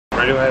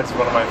Radiohead's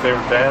one of my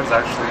favorite bands,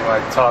 actually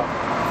my top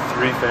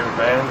 3 favorite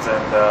bands,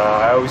 and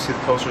I always see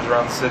the posters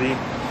around the city.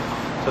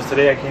 So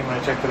today I came and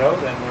I checked it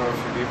out, and there were a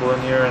few people in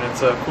here, and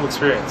it's a cool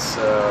experience.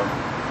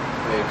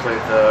 They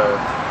played the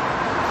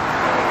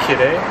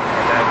KID,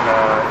 and then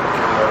I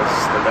think it was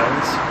the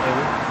Bends,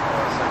 maybe,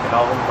 second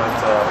album, but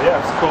yeah,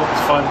 it's cool,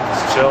 it's fun,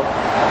 it's chill.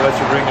 They let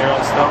you bring your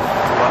own stuff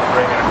if you want to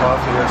bring in a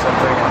coffee or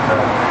something,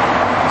 and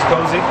it's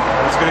cozy,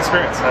 and it's a good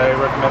experience. I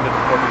recommend it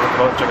before people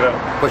go out, check it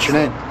out. What's your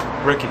name?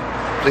 Ricky.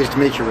 Pleased to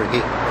meet you,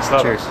 Ricky.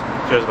 Cheers.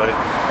 Cheers, buddy.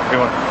 Have a good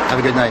one. Have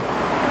a good night.